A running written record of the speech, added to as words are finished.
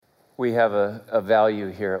We have a value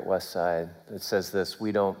here at Westside that says this: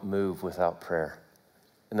 we don't move without prayer.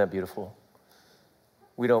 Isn't that beautiful?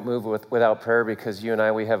 We don't move without prayer because you and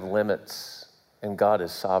I, we have limits and God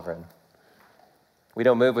is sovereign. We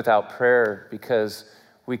don't move without prayer because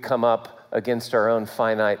we come up against our own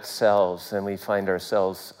finite selves and we find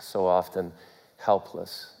ourselves so often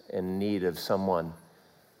helpless, in need of someone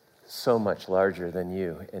so much larger than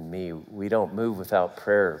you and me. We don't move without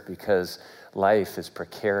prayer because life is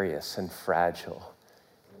precarious and fragile.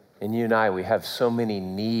 And you and I, we have so many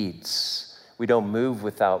needs. We don't move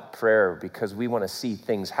without prayer because we want to see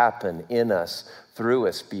things happen in us, through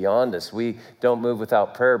us, beyond us. We don't move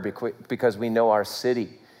without prayer because we know our city.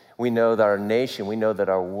 We know that our nation, we know that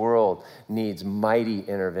our world needs mighty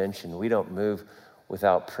intervention. We don't move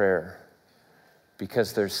without prayer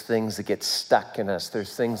because there's things that get stuck in us.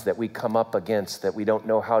 There's things that we come up against that we don't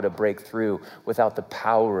know how to break through without the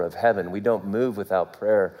power of heaven. We don't move without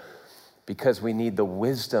prayer because we need the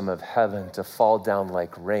wisdom of heaven to fall down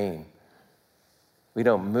like rain. We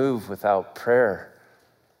don't move without prayer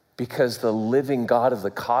because the living God of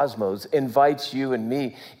the cosmos invites you and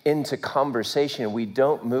me into conversation. We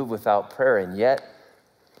don't move without prayer, and yet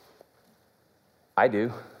I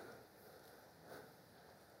do.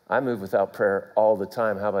 I move without prayer all the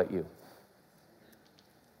time. How about you?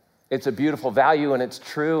 It's a beautiful value and it's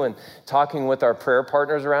true. And talking with our prayer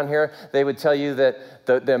partners around here, they would tell you that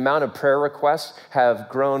the amount of prayer requests have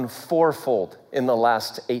grown fourfold in the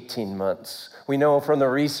last 18 months. We know from the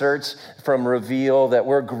research from Reveal that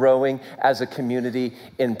we're growing as a community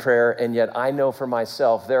in prayer. And yet I know for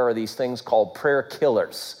myself, there are these things called prayer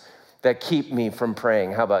killers that keep me from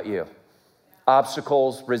praying. How about you?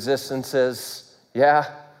 Obstacles, resistances,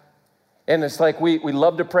 yeah. And it's like we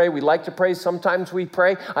love to pray. We like to pray. Sometimes we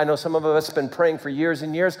pray. I know some of us have been praying for years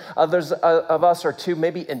and years. Others of us are too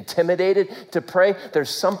maybe intimidated to pray.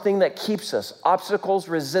 There's something that keeps us. Obstacles,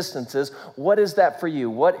 resistances. What is that for you?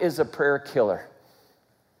 What is a prayer killer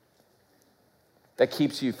that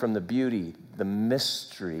keeps you from the beauty, the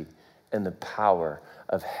mystery, and the power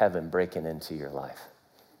of heaven breaking into your life?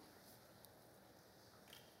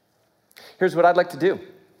 Here's what I'd like to do.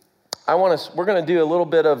 We're going to do a little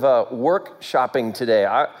bit of work shopping today.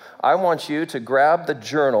 I want you to grab the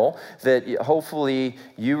journal that hopefully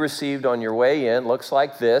you received on your way in. Looks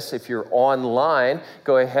like this. If you're online,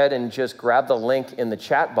 go ahead and just grab the link in the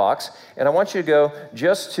chat box. And I want you to go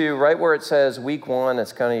just to right where it says week 1.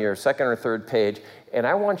 It's kind of your second or third page. And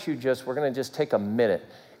I want you we're going to just take a minute.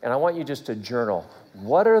 And I want you just to journal.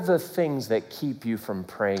 What are the things that keep you from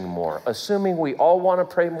praying more? Assuming we all want to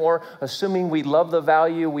pray more, assuming we love the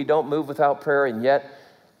value, we don't move without prayer, and yet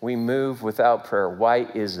we move without prayer. Why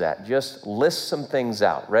is that? Just list some things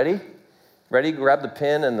out. Ready? Ready? Grab the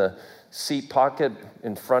pen in the seat pocket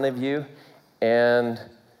in front of you and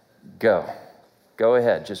go. Go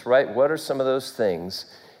ahead. Just write, what are some of those things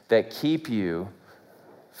that keep you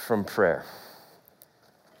from prayer?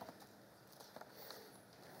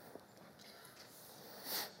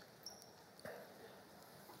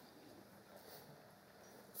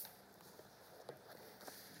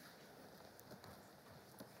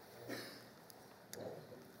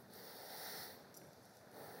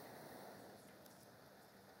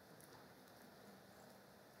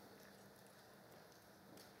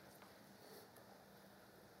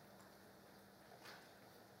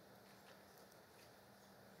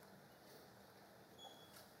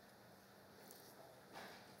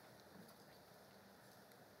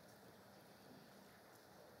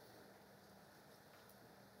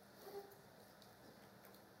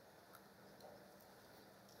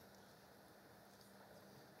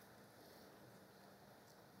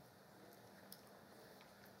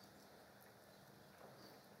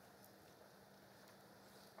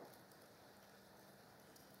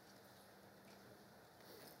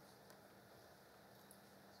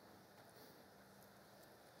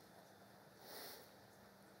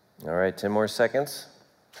 All right, 10 more seconds.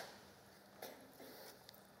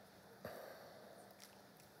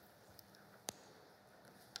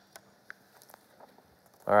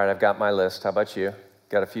 All right, I've got my list. How about you?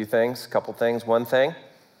 Got a few things, a couple things, one thing?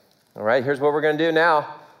 All right, here's what we're going to do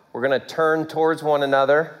now. We're going to turn towards one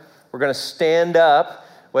another. We're going to stand up.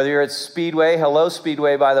 Whether you're at Speedway, hello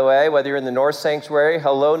Speedway, by the way. Whether you're in the North Sanctuary,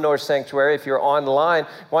 hello North Sanctuary. If you're online,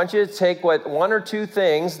 I want you to take one or two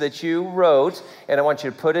things that you wrote, and I want you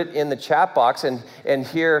to put it in the chat box. And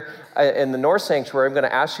here in the North Sanctuary, I'm going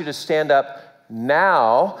to ask you to stand up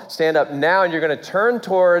now, and you're going to turn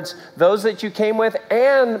towards those that you came with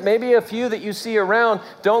and maybe a few that you see around.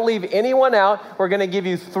 Don't leave anyone out. We're going to give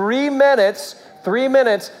you 3 minutes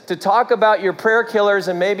to talk about your prayer killers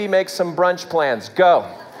and maybe make some brunch plans. Go.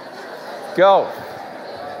 Go.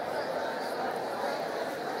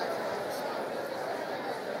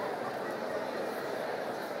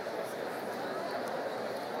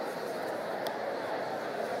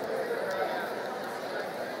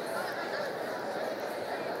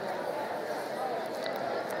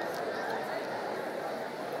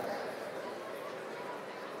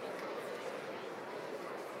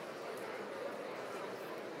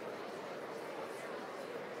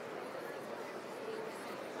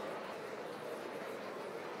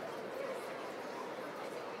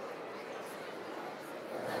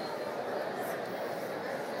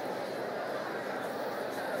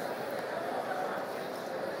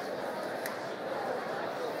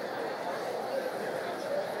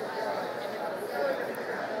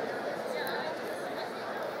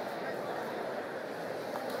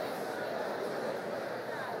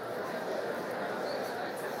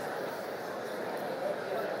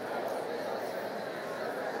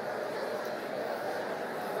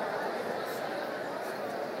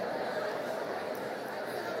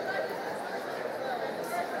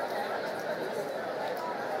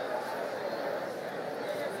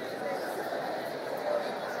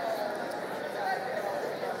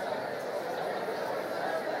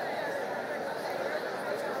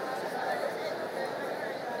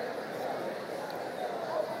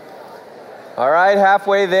 All right,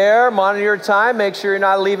 halfway there. Monitor your time. Make sure you're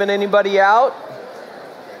not leaving anybody out.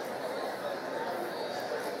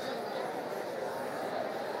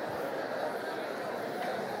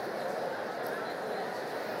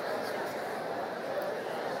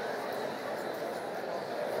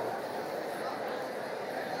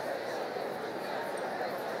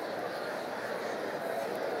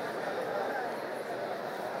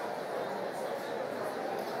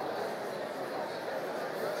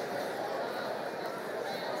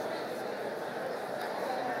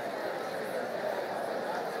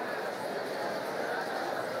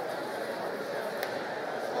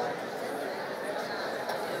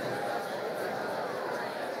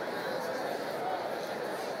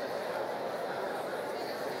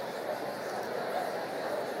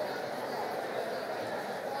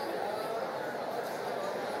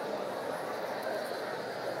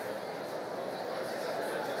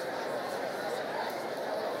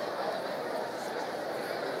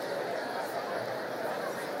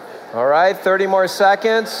 All right, 30 more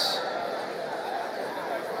seconds.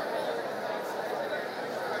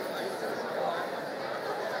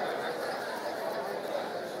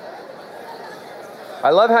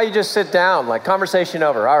 I love how you just sit down, like conversation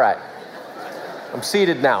over. All right. I'm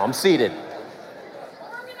seated now. I'm seated.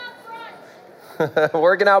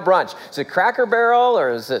 Working out brunch. Is it Cracker Barrel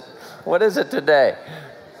or is it, what is it today?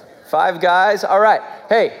 Five Guys? All right.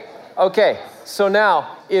 Hey, okay. So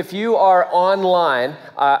now, if you are online,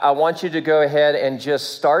 I want you to go ahead and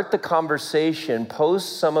just start the conversation.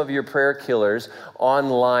 Post some of your prayer killers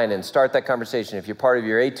online and start that conversation. If you're part of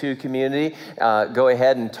your A2 community, go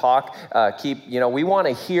ahead and talk. We want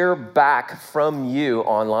to hear back from you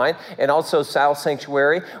online. And also South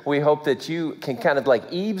Sanctuary, we hope that you can kind of like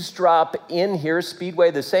eavesdrop in here.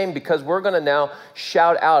 Speedway the same, because we're going to now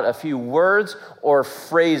shout out a few words or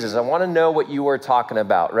phrases. I want to know what you were talking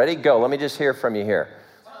about. Ready? Go. Let me just hear from you here.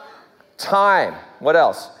 Time. What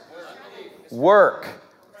else? Work.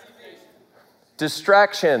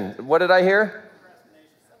 Distraction. What did I hear?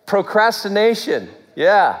 Procrastination.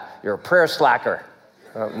 Yeah, you're a prayer slacker.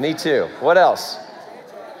 Me too. What else?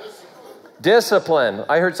 Discipline.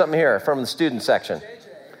 I heard something here from the student section.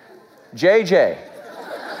 JJ.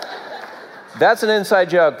 That's an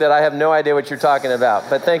inside joke that I have no idea what you're talking about,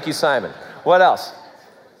 but thank you, Simon. What else?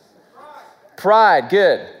 Pride.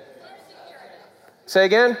 Good. Say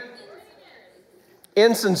again?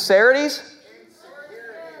 Insincerities?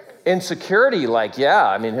 Insecurity, like, yeah,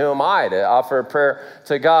 I mean, who am I to offer a prayer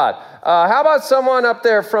to God? How about someone up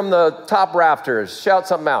there from the top rafters? Shout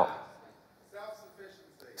something out.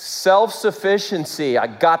 Self-sufficiency. I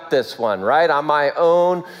got this one, right? I'm my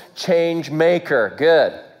own change maker.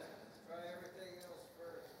 Good.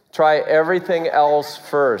 Try everything else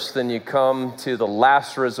first, then you come to the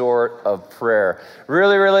last resort of prayer.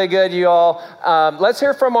 Really, really good, you all. Let's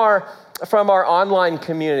hear from our online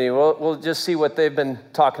community. We'll just see what they've been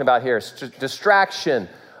talking about here. Distraction,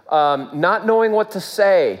 not knowing what to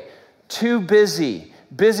say, too busy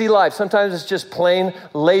life. Sometimes it's just plain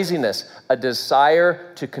laziness, a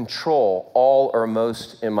desire to control all or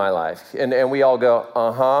most in my life. And we all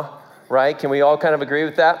go, right? Can we all kind of agree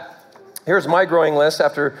with that? Here's my growing list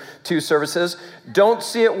after 2 services. Don't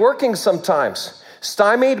see it working sometimes.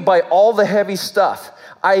 Stymied by all the heavy stuff.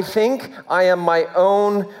 I think I am my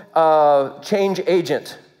own change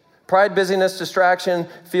agent. Pride, busyness, distraction,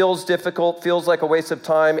 feels difficult, feels like a waste of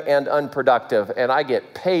time and unproductive. And I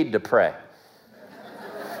get paid to pray.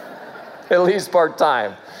 At least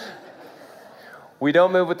part-time. We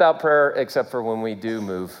don't move without prayer except for when we do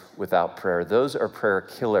move without prayer. Those are prayer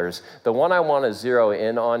killers. The one I want to zero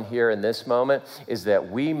in on here in this moment is that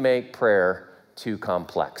we make prayer too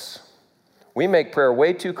complex. We make prayer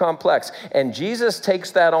way too complex. And Jesus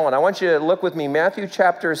takes that on. I want you to look with me, Matthew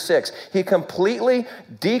chapter 6. He completely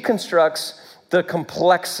deconstructs the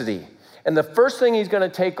complexity. And the first thing he's going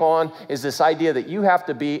to take on is this idea that you have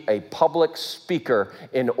to be a public speaker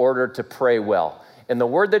in order to pray well. And the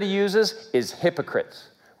word that he uses is hypocrite,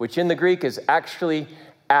 which in the Greek is actually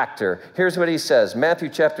actor. Here's what he says, Matthew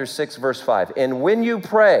chapter 6, verse 5. And when you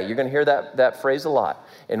pray, you're going to hear that phrase a lot.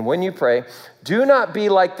 And when you pray, do not be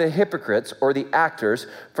like the hypocrites or the actors,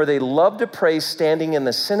 for they love to pray standing in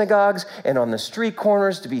the synagogues and on the street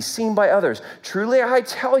corners to be seen by others. Truly, I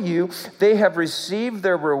tell you, they have received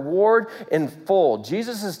their reward in full.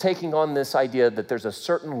 Jesus is taking on this idea that there's a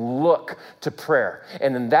certain look to prayer.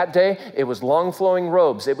 And in that day, it was long flowing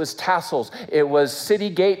robes. It was tassels. It was city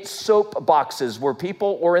gate soap boxes where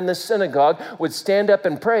people or in the synagogue would stand up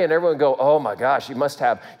and pray. And everyone would go, oh my gosh, you must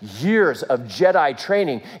have years of Jedi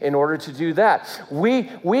training in order to do that. We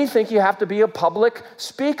think you have to be a public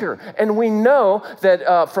speaker. And we know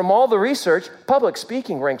that from all the research, public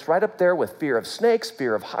speaking ranks right up there with fear of snakes,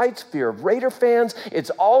 fear of heights, fear of Raider fans. It's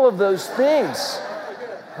all of those things,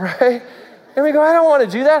 right? And we go, I don't want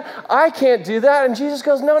to do that. I can't do that. And Jesus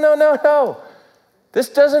goes, no. This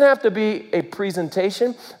doesn't have to be a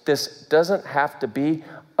presentation. This doesn't have to be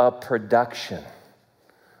a production.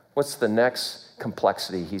 What's the next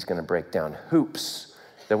complexity he's going to break down? Hoops.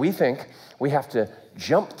 That we think we have to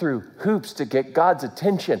jump through hoops to get God's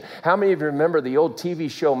attention. How many of you remember the old TV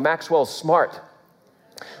show Maxwell Smart?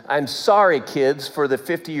 I'm sorry, kids, for the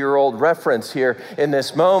 50-year-old reference here in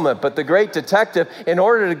this moment, but the great detective, in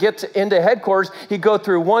order to get into headquarters, he'd go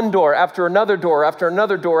through one door after another door after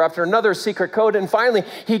another door after another secret code, and finally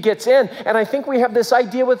he gets in. And I think we have this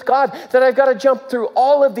idea with God that I've got to jump through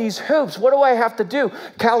all of these hoops. What do I have to do?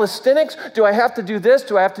 Calisthenics? Do I have to do this?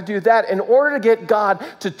 Do I have to do that in order to get God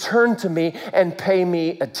to turn to me and pay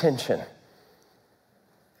me attention?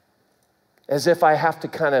 As if I have to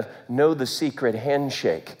kind of know the secret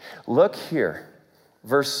handshake. Look here,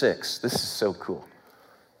 verse 6. This is so cool.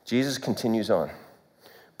 Jesus continues on.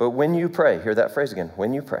 But when you pray, hear that phrase again,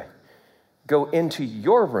 when you pray, go into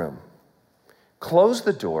your room, close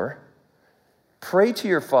the door, pray to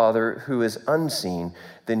your Father who is unseen,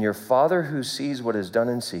 then your Father who sees what is done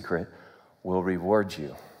in secret will reward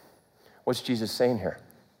you. What's Jesus saying here?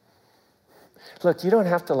 Look, you don't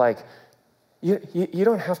have to you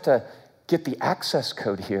don't have to get the access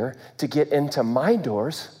code here to get into my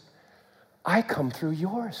doors. I come through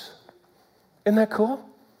yours. Isn't that cool?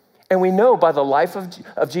 And we know by the life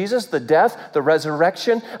of Jesus, the death, the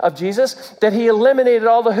resurrection of Jesus, that he eliminated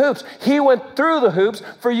all the hoops. He went through the hoops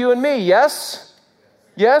for you and me, yes?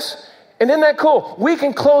 Yes? And isn't that cool? We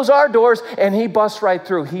can close our doors and he busts right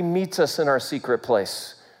through. He meets us in our secret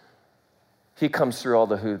place. He comes through all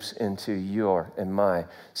the hoops into your and my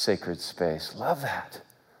sacred space. Love that.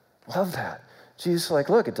 Love that. Jesus is like,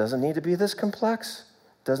 look, it doesn't need to be this complex.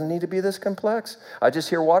 It doesn't need to be this complex. I just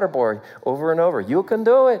hear Waterboy over and over. You can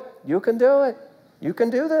do it. You can do it. You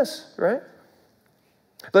can do this, right?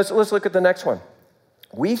 Let's look at the next one.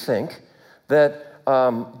 We think that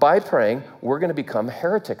by praying, we're going to become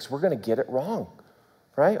heretics. We're going to get it wrong,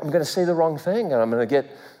 right? I'm going to say the wrong thing, and I'm going to get,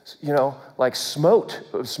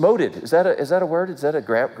 smoted. Is that a word? Is that a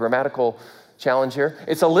grammatical challenge here?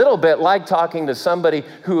 It's a little bit like talking to somebody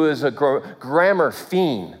who is a grammar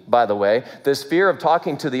fiend, by the way. This fear of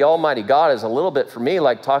talking to the Almighty God is a little bit for me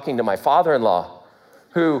like talking to my father-in-law,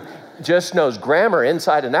 who just knows grammar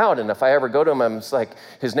inside and out. And if I ever go to him, I'm just like,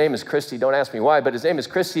 his name is Christy. Don't ask me why, but his name is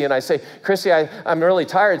Christy. And I say, Christy, I'm really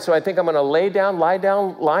tired, so I think I'm going to lie down, lying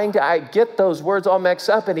down. I get those words all mixed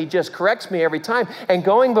up, and he just corrects me every time. And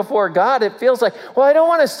going before God, it feels like, well, I don't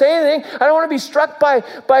want to say anything. I don't want to be struck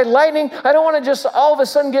by lightning. I don't want to just all of a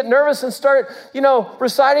sudden get nervous and start,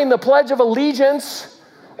 reciting the Pledge of Allegiance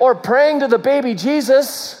or praying to the baby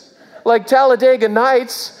Jesus like Talladega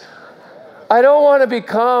Nights. I don't want to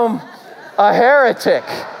become a heretic,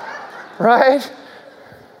 right?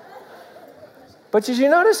 But did you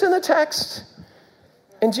notice in the text?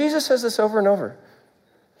 And Jesus says this over and over.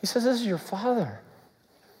 He says, this is your Father.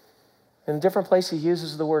 In a different place, he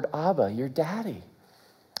uses the word Abba, your daddy.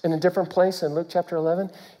 In a different place in Luke chapter 11,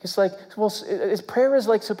 it's like, well, prayer is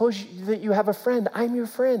like, suppose that you have a friend. I'm your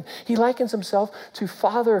friend. He likens himself to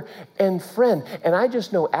father and friend. And I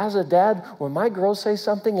just know as a dad, when my girls say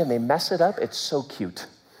something and they mess it up, it's so cute.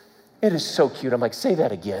 It is so cute. I'm like, say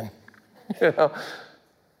that again. You know,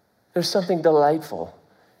 there's something delightful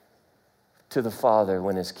to the father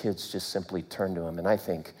when his kids just simply turn to him. And I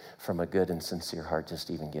think from a good and sincere heart, just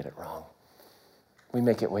even get it wrong. We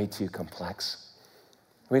make it way too complex.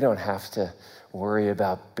 We don't have to worry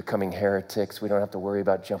about becoming heretics. We don't have to worry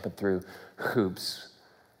about jumping through hoops.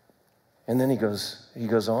 And then he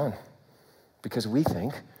goes on, because we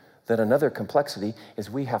think that another complexity is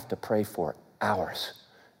we have to pray for hours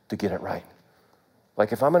to get it right.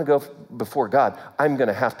 Like if I'm going to go before God, I'm going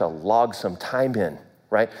to have to log some time in,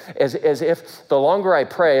 right? As if the longer I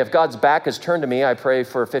pray, if God's back is turned to me, I pray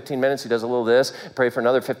for 15 minutes, he does a little this. I pray for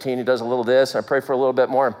another 15, he does a little this. And I pray for a little bit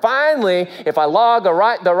more. And finally, if I log the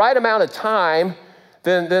right amount of time,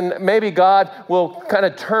 then maybe God will kind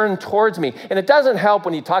of turn towards me. And it doesn't help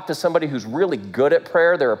when you talk to somebody who's really good at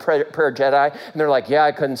prayer. They're a prayer Jedi. And they're like, yeah,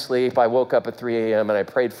 I couldn't sleep. I woke up at 3 a.m. and I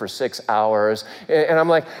prayed for 6 hours. And I'm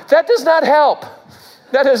like, that does not help.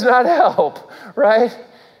 That does not help, right?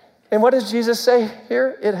 And what does Jesus say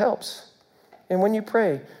here? It helps. And when you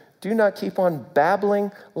pray, do not keep on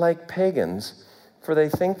babbling like pagans, for they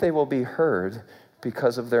think they will be heard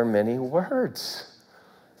because of their many words.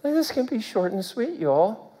 Like, this can be short and sweet,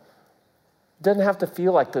 y'all. It doesn't have to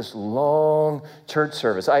feel like this long church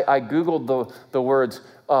service. I Googled the words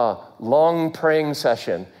long praying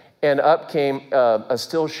session, and up came a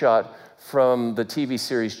still shot from the TV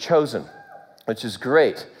series Chosen, which is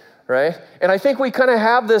great, right? And I think we kind of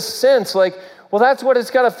have this sense like, well, that's what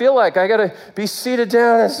it's got to feel like. I got to be seated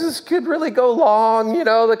down. This could really go long, you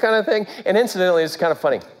know, the kind of thing. And incidentally, it's kind of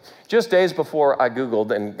funny. Just days before I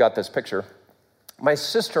Googled and got this picture, my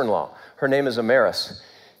sister-in-law, her name is Amaris,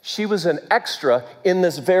 she was an extra in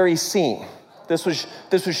this very scene. This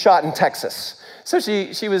was shot in Texas. So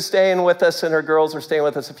she was staying with us, and her girls were staying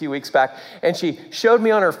with us a few weeks back, and she showed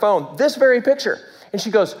me on her phone this very picture. And she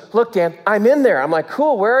goes, look, Dan, I'm in there. I'm like,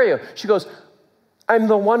 cool, where are you? She goes, I'm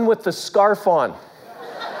the one with the scarf on.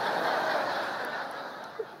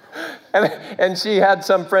 and she had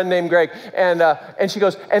some friend named Greg. And she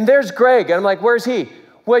goes, and there's Greg. And I'm like, where's he?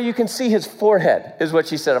 Well, you can see his forehead, is what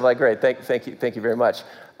she said. I'm like, great, thank you very much.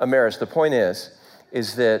 Amaris, the point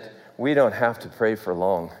is that we don't have to pray for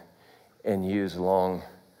long and use long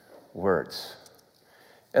words.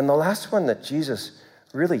 And the last one that Jesus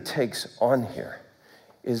really takes on here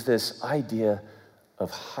is this idea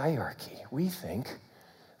of hierarchy. We think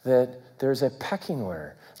that there's a pecking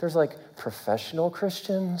order. There's like professional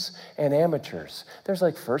Christians and amateurs. There's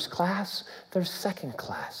like first class, there's second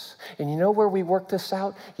class. And you know where we work this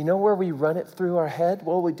out? You know where we run it through our head?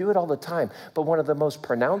 Well, we do it all the time. But one of the most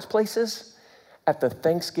pronounced places, at the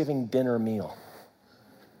Thanksgiving dinner meal.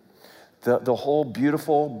 The whole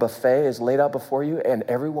beautiful buffet is laid out before you, and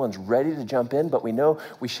everyone's ready to jump in, but we know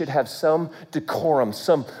we should have some decorum,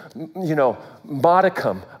 some,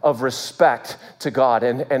 modicum of respect to God.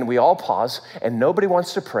 And we all pause, and nobody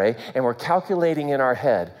wants to pray, and we're calculating in our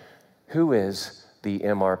head, who is the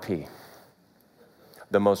MRP?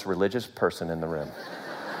 The most religious person in the room.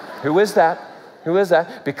 Who is that? Who is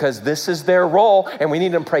that? Because this is their role, and we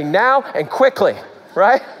need them to pray now and quickly,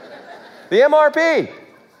 right? The MRP.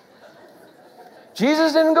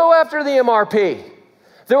 Jesus didn't go after the MRP.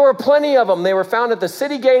 There were plenty of them. They were found at the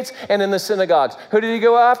city gates and in the synagogues. Who did he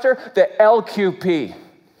go after? The LQP,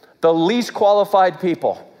 the least qualified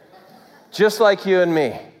people, just like you and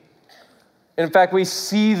me. In fact, we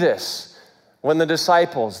see this when the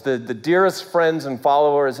disciples, the dearest friends and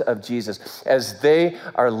followers of Jesus, as they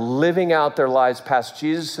are living out their lives past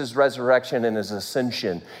Jesus' resurrection and his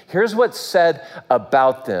ascension, here's what's said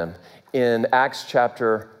about them in Acts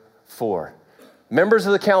chapter 4. Members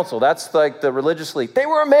of the council, that's like the religious elite, they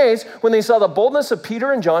were amazed when they saw the boldness of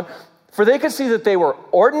Peter and John, for they could see that they were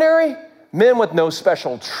ordinary men with no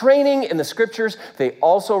special training in the scriptures. They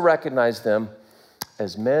also recognized them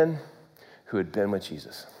as men who had been with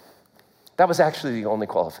Jesus. That was actually the only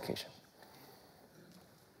qualification.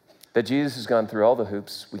 That Jesus has gone through all the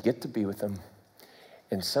hoops, we get to be with him,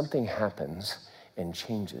 and something happens and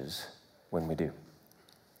changes when we do.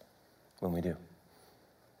 When we do.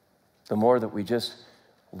 The more that we just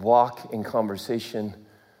walk in conversation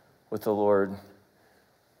with the Lord,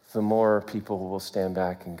 the more people will stand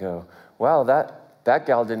back and go, wow, that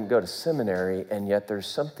gal didn't go to seminary, and yet there's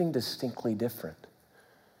something distinctly different.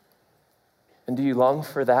 And do you long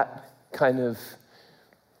for that kind of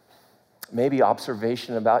maybe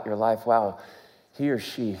observation about your life? Wow, he or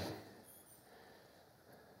she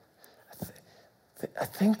I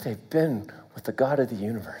think they've been with the God of the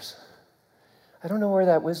universe. I don't know where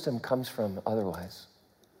that wisdom comes from otherwise.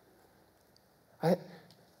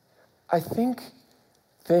 I think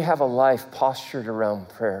they have a life postured around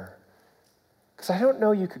prayer. Because I don't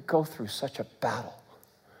know you could go through such a battle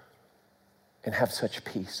and have such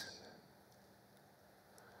peace.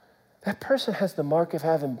 That person has the mark of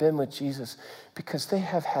having been with Jesus because they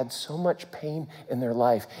have had so much pain in their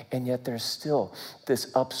life, and yet there's still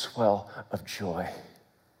this upswell of joy.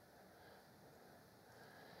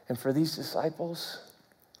 And for these disciples,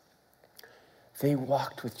 they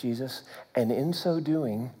walked with Jesus, and in so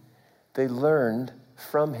doing, they learned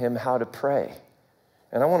from him how to pray.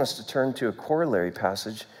 And I want us to turn to a corollary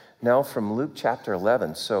passage now from Luke chapter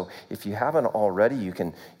 11. So if you haven't already, you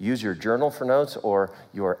can use your journal for notes or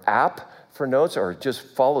your app for notes, or just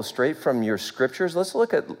follow straight from your scriptures. Let's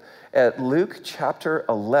look at Luke chapter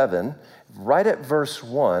 11, right at verse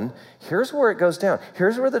 1. Here's where it goes down.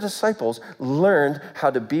 Here's where the disciples learned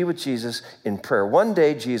how to be with Jesus in prayer. One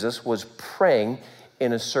day, Jesus was praying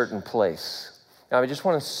in a certain place. Now, I just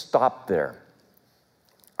want to stop there.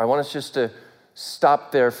 I want us just to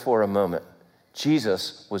stop there for a moment.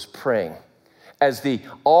 Jesus was praying. As the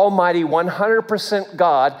almighty 100%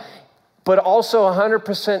 God, but also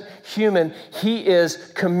 100% human, he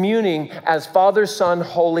is communing as Father, Son,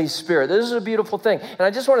 Holy Spirit. This is a beautiful thing. And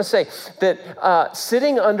I just want to say that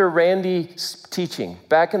sitting under Randy's teaching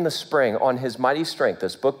back in the spring on his Mighty Strength,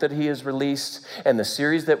 this book that he has released and the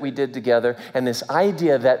series that we did together, and this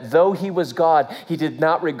idea that though he was God, he did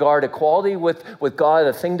not regard equality with God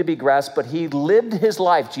a thing to be grasped, but he lived his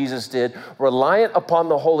life, Jesus did, reliant upon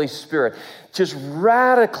the Holy Spirit, just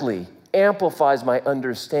radically amplifies my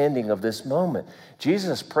understanding of this moment.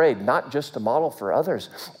 Jesus prayed not just to model for others,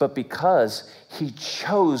 but because he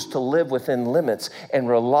chose to live within limits and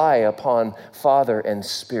rely upon Father and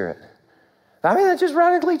Spirit. I mean, that just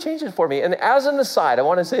radically changed it for me. And as an aside, I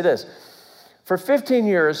want to say this. For 15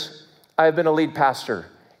 years, I've been a lead pastor.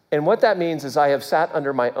 And what that means is I have sat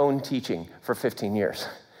under my own teaching for 15 years.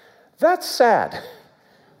 That's sad.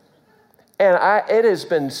 And it has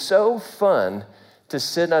been so fun to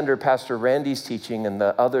sit under Pastor Randy's teaching and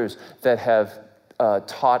the others that have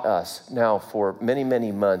taught us now for many,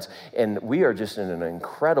 many months. And we are just in an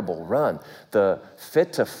incredible run. The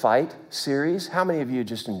Fit to Fight series, how many of you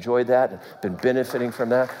just enjoyed that and been benefiting from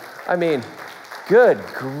that? I mean, good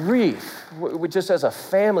grief. We just as a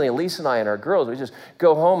family, Lisa and I and our girls, we just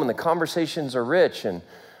go home and the conversations are rich, and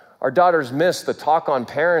our daughters missed the talk on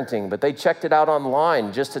parenting, but they checked it out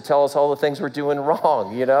online just to tell us all the things we're doing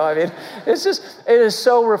wrong, you know? I mean, it is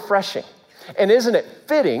so refreshing. And isn't it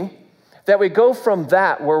fitting that we go from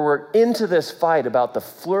that, where we're into this fight about the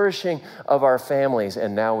flourishing of our families,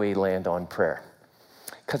 and now we land on prayer?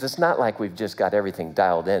 Because it's not like we've just got everything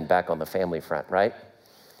dialed in back on the family front, right?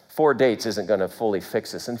 4 dates isn't going to fully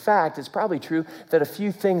fix this. In fact, it's probably true that a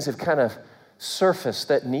few things have kind of surface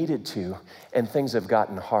that needed to, and things have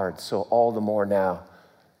gotten hard. So all the more now,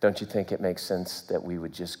 don't you think it makes sense that we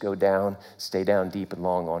would just go down, stay down deep and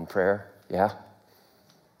long on prayer? Yeah?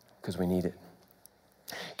 Because we need it.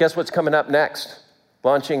 Guess what's coming up next?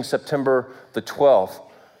 Launching September the 12th,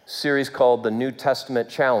 series called the New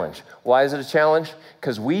Testament Challenge. Why is it a challenge?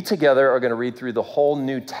 Because we together are going to read through the whole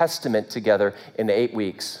New Testament together in 8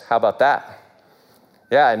 weeks. How about that?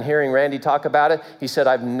 Yeah, and hearing Randy talk about it, he said,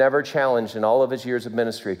 I've never challenged in all of his years of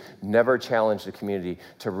ministry, never challenged the community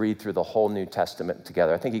to read through the whole New Testament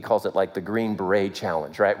together. I think he calls it like the Green Beret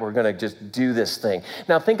Challenge, right? We're going to just do this thing.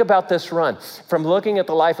 Now think about this run. From looking at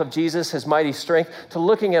the life of Jesus, his mighty strength, to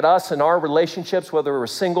looking at us and our relationships, whether we're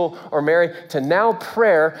single or married, to now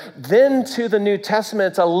prayer, then to the New Testament.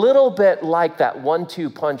 It's a little bit like that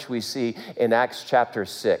 1-2 punch we see in Acts chapter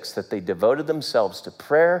 6, that they devoted themselves to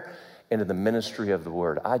prayer into the ministry of the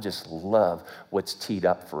word. I just love what's teed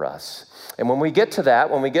up for us. And when we get to that,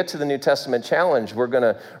 when we get to the New Testament Challenge, we're going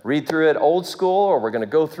to read through it old school, or we're going to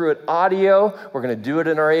go through it audio. We're going to do it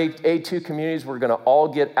in our A2 communities. We're going to all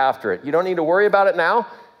get after it. You don't need to worry about it now,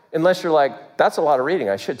 unless you're like, that's a lot of reading.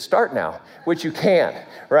 I should start now, which you can,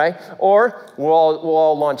 right? Or we'll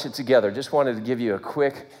all launch it together. Just wanted to give you a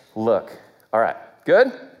quick look. All right,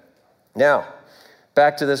 good? Now,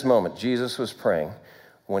 back to this moment. Jesus was praying.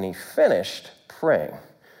 When he finished praying,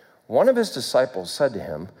 one of his disciples said to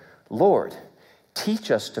him, Lord, teach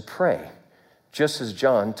us to pray, just as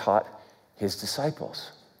John taught his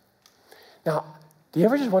disciples. Now, do you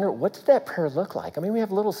ever just wonder, what did that prayer look like? I mean, we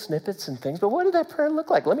have little snippets and things, but what did that prayer look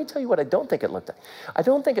like? Let me tell you what I don't think it looked like. I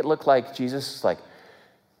don't think it looked like Jesus like,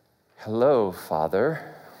 hello,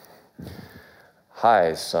 Father.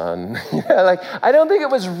 hi, son. I don't think it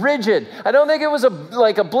was rigid. I don't think it was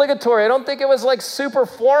obligatory. I don't think it was super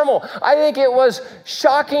formal. I think it was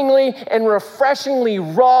shockingly and refreshingly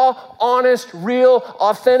raw, honest, real,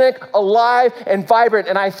 authentic, alive, and vibrant.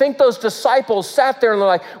 And I think those disciples sat there and they're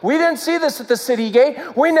like, we didn't see this at the city gate.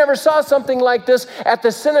 We never saw something like this at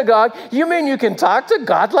the synagogue. You mean you can talk to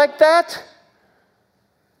God like that?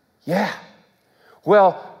 Yeah.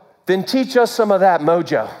 Well, then teach us some of that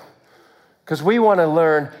mojo, because we want to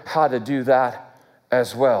learn how to do that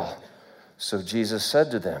as well. So Jesus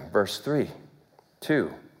said to them, verse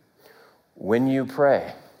 2, when you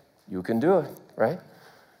pray, you can do it, right?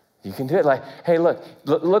 You can do it. Hey,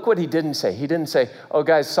 look what he didn't say. He didn't say, oh,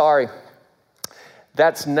 guys, sorry.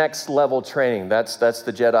 That's next level training. That's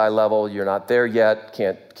the Jedi level. You're not there yet.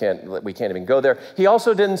 We can't even go there. He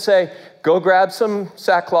also didn't say, go grab some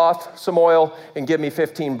sackcloth, some oil, and give me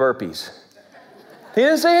 15 burpees. He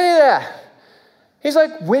didn't say any of that. He's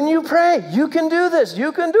like, when you pray, you can do this.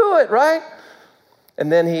 You can do it, right?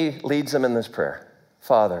 And then he leads them in this prayer.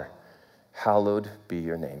 Father, hallowed be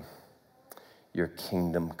your name. Your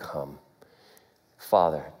kingdom come.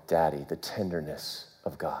 Father, Daddy, the tenderness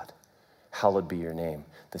of God. Hallowed be your name.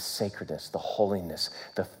 The sacredness, the holiness,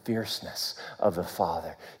 the fierceness of the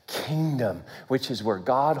Father. Kingdom, which is where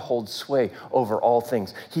God holds sway over all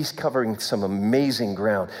things. He's covering some amazing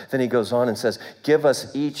ground. Then he goes on and says, give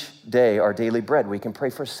us each day our daily bread. We can pray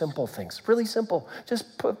for simple things, really simple.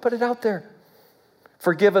 Just put it out there.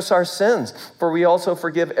 Forgive us our sins, for we also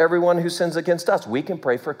forgive everyone who sins against us. We can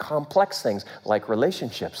pray for complex things like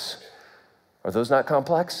relationships. Are those not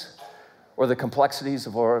complex? Or the complexities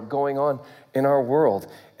of what are going on in our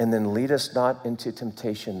world. And then lead us not into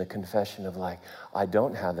temptation, the confession of I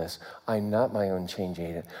don't have this. I'm not my own change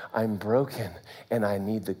agent. I'm broken, and I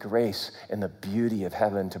need the grace and the beauty of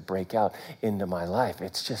heaven to break out into my life.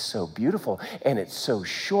 It's just so beautiful, and it's so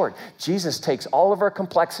short. Jesus takes all of our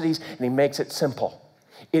complexities, and he makes it simple.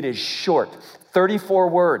 It is short, 34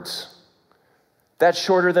 words. That's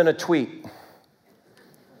shorter than a tweet.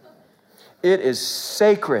 It is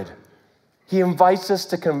sacred. He invites us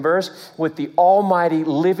to converse with the almighty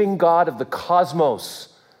living God of the cosmos.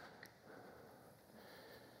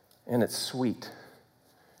 And it's sweet.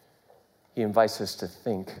 He invites us to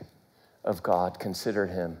think of God, consider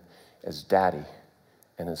him as daddy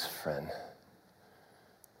and as friend.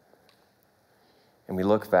 And we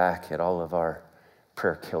look back at all of our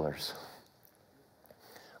prayer killers,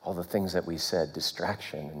 all the things that we said,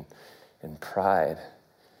 distraction and pride,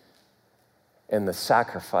 and the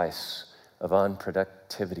sacrifice of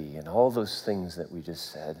unproductivity and all those things that we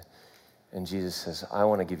just said. And Jesus says, I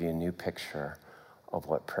want to give you a new picture of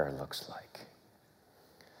what prayer looks like.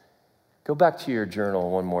 Go back to your journal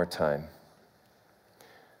one more time.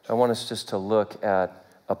 I want us just to look at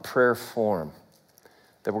a prayer form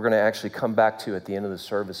that we're going to actually come back to at the end of the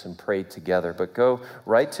service and pray together. But go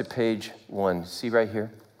right to page 1. See right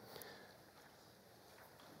here?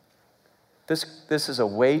 This is a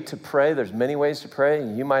way to pray. There's many ways to pray.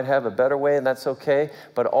 You might have a better way, and that's okay.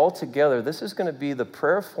 But altogether, this is going to be the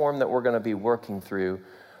prayer form that we're going to be working through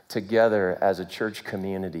together as a church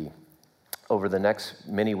community over the next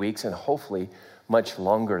many weeks, and hopefully much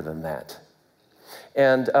longer than that.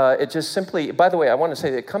 And it just simply, by the way, I want to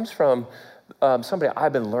say that it comes from somebody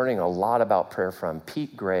I've been learning a lot about prayer from,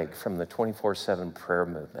 Pete Greig from the 24/7 Prayer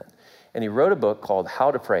Movement. And he wrote a book called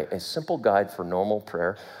How to Pray, a simple guide for normal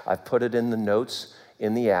prayer. I've put it in the notes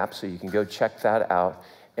in the app, so you can go check that out.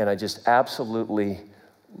 And I just absolutely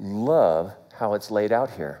love how it's laid out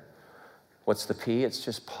here. What's the P? It's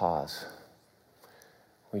just pause.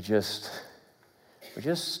 We just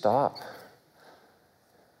stop.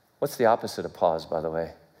 What's the opposite of pause, by the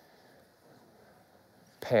way?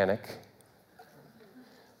 Panic.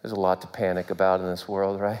 There's a lot to panic about in this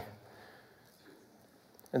world, right?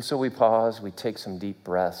 And so we pause, we take some deep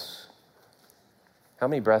breaths. How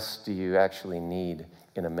many breaths do you actually need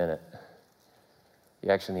in a minute?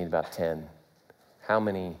 You actually need about 10. How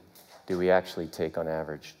many do we actually take on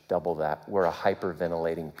average? Double that. We're a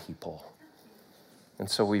hyperventilating people. And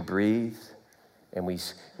so we breathe, and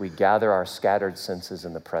we gather our scattered senses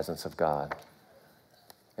in the presence of God.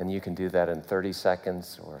 And you can do that in 30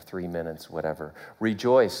 seconds or 3 minutes, whatever.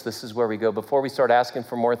 Rejoice. This is where we go. Before we start asking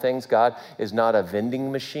for more things, God is not a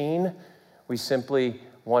vending machine. We simply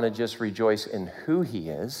want to just rejoice in who he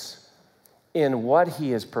is, in what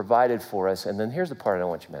he has provided for us. And then here's the part I don't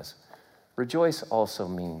want you to miss. Rejoice also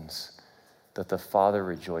means that the Father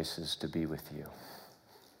rejoices to be with you.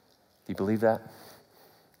 Do you believe that?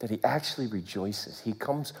 That he actually rejoices. He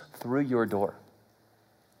comes through your door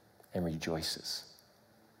and rejoices.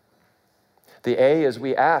 The A is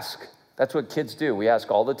we ask. That's what kids do. We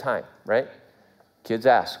ask all the time, right? Kids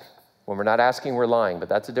ask. When we're not asking, we're lying, but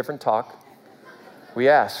that's a different talk. We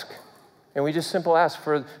ask. And we just simply ask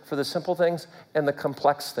for the simple things and the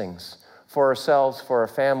complex things, for ourselves, for our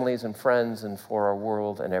families and friends, and for our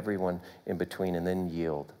world and everyone in between, and then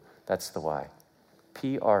yield. That's the why.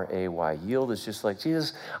 P-R-A-Y. Yield is just like,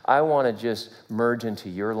 Jesus, I want to just merge into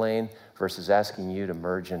your lane versus asking you to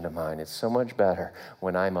merge into mine. It's so much better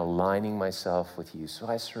when I'm aligning myself with you. So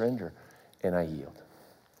I surrender and I yield.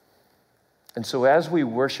 And so as we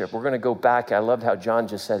worship, we're going to go back. I loved how John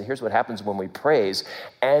just said, here's what happens when we praise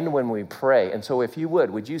and when we pray. And so if you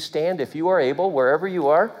would you stand if you are able, wherever you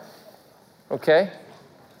are? Okay?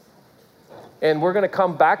 And we're going to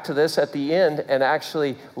come back to this at the end and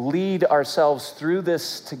actually lead ourselves through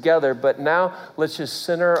this together. But now let's just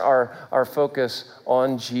center our focus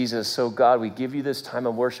on Jesus. So God, we give you this time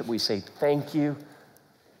of worship. We say thank you.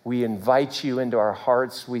 We invite you into our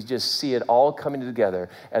hearts. We just see it all coming together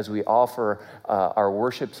as we offer our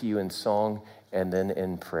worship to you in song and then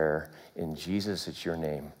in prayer. In Jesus, it's your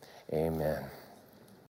name. Amen.